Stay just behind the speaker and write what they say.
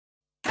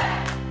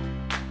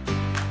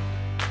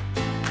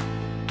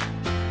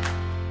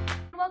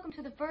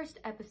welcome to the first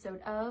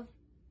episode of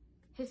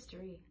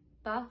History,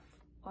 Buff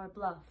or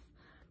Bluff.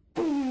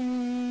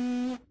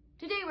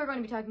 Today we're going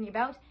to be talking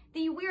about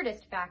the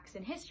weirdest facts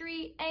in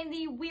history and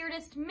the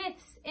weirdest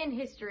myths in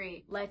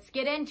history. Let's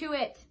get into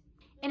it!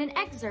 In an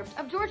excerpt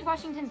of George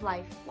Washington's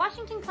life,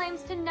 Washington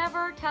claims to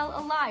never tell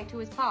a lie to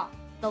his pa.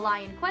 The lie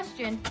in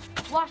question,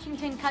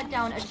 Washington cut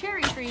down a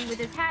cherry tree with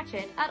his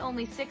hatchet at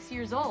only 6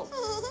 years old.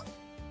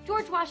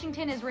 George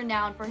Washington is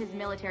renowned for his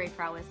military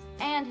prowess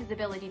and his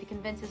ability to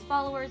convince his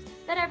followers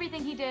that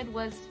everything he did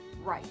was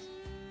right.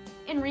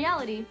 In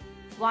reality,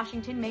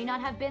 Washington may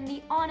not have been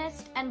the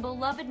honest and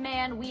beloved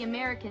man we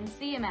Americans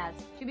see him as.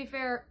 To be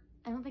fair,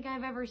 I don't think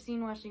I've ever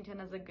seen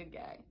Washington as a good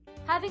guy.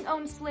 Having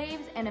owned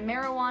slaves and a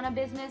marijuana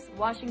business,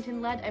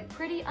 Washington led a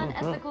pretty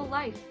unethical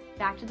life.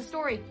 Back to the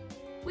story.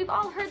 We've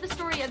all heard the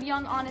story of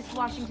young, honest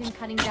Washington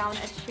cutting down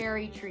a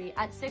cherry tree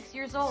at 6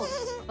 years old.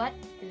 But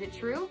is it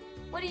true?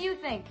 What do you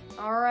think?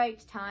 All right,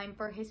 time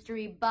for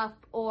history buff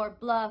or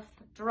bluff.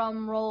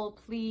 Drum roll,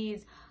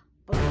 please.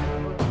 That's a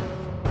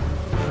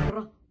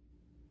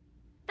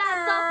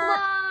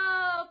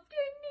bluff!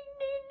 Ding, ding,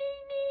 ding,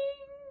 ding,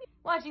 ding.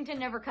 Washington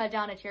never cut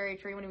down a cherry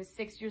tree when he was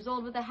 6 years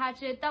old with a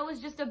hatchet. That was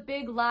just a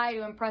big lie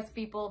to impress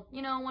people.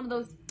 You know, one of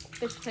those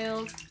fish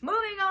tales.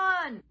 Moving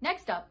on!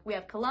 Next up, we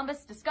have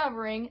Columbus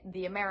discovering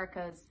the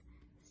Americas.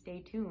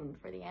 Stay tuned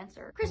for the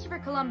answer. Christopher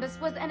Columbus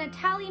was an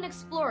Italian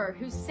explorer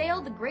who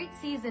sailed the great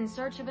seas in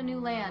search of a new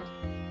land.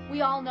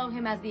 We all know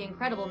him as the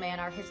incredible man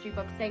our history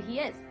books say he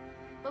is.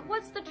 But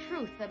what's the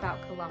truth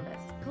about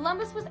Columbus?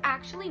 Columbus was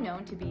actually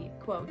known to be,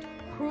 quote,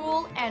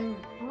 cruel and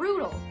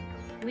brutal,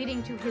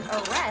 leading to his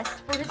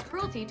arrest for his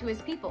cruelty to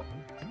his people.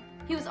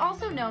 He was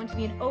also known to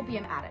be an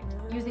opium addict,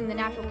 using the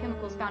natural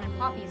chemicals found in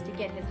poppies to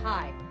get his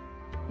high.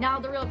 Now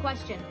the real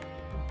question,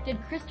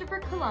 did Christopher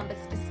Columbus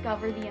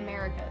discover the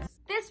Americas?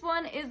 This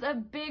one is a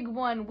big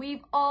one.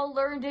 We've all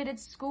learned it at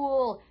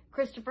school.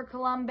 Christopher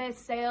Columbus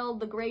sailed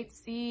the great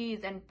seas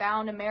and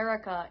found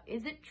America.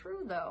 Is it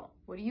true though?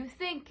 What do you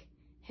think?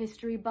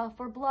 History buff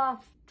or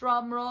bluff?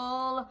 Drum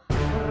roll.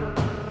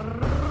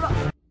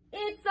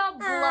 It's a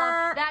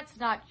bluff. That's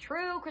not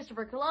true.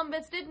 Christopher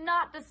Columbus did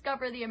not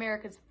discover the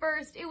Americas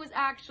first. It was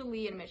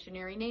actually a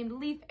missionary named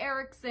Leif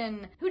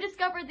Erikson who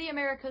discovered the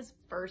Americas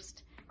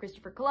first.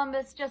 Christopher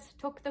Columbus just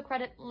took the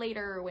credit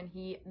later when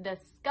he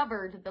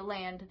discovered the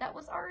land that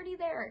was already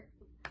there.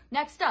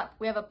 Next up,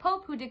 we have a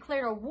pope who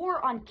declared a war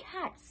on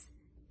cats.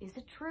 Is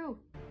it true?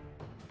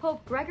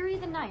 Pope Gregory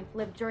IX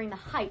lived during the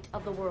height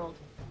of the world.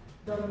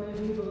 The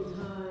medieval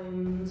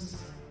times.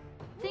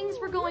 Things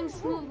were going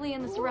smoothly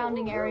in the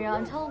surrounding area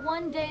until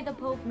one day the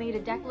Pope made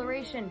a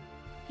declaration.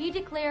 He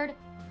declared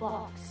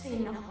Vox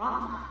in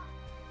Rama.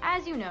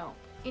 As you know,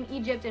 in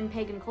Egypt and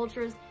pagan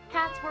cultures,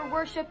 cats were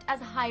worshipped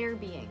as higher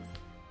beings.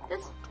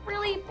 This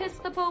really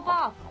pissed the Pope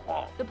off.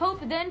 The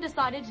Pope then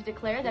decided to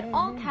declare that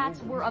all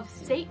cats were of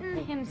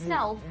Satan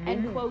himself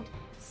and, quote,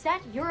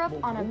 set Europe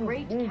on a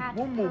great cat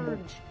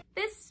purge.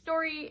 This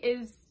story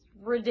is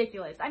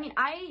ridiculous. I mean,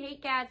 I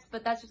hate cats,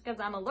 but that's just because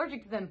I'm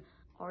allergic to them.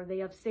 Are they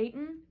of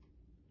Satan?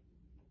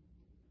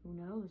 Who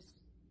knows?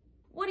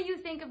 What do you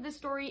think of this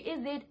story?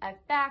 Is it a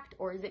fact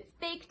or is it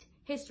faked?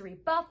 History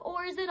buff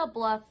or is it a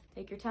bluff?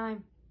 Take your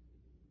time.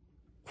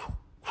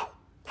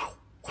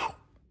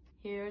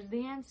 Here's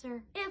the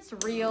answer. It's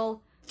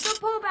real. The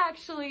Pope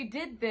actually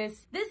did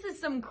this. This is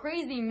some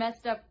crazy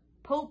messed up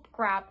Pope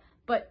crap,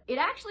 but it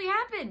actually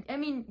happened. I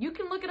mean, you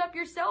can look it up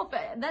yourself.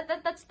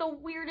 That's the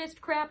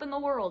weirdest crap in the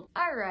world.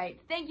 All right,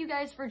 thank you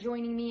guys for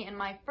joining me in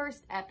my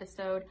first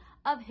episode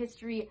of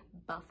History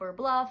Buff or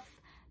Bluff.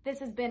 This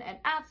has been an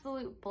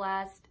absolute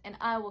blast, and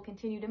I will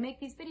continue to make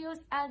these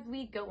videos as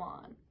we go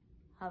on.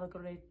 Have a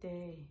great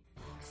day.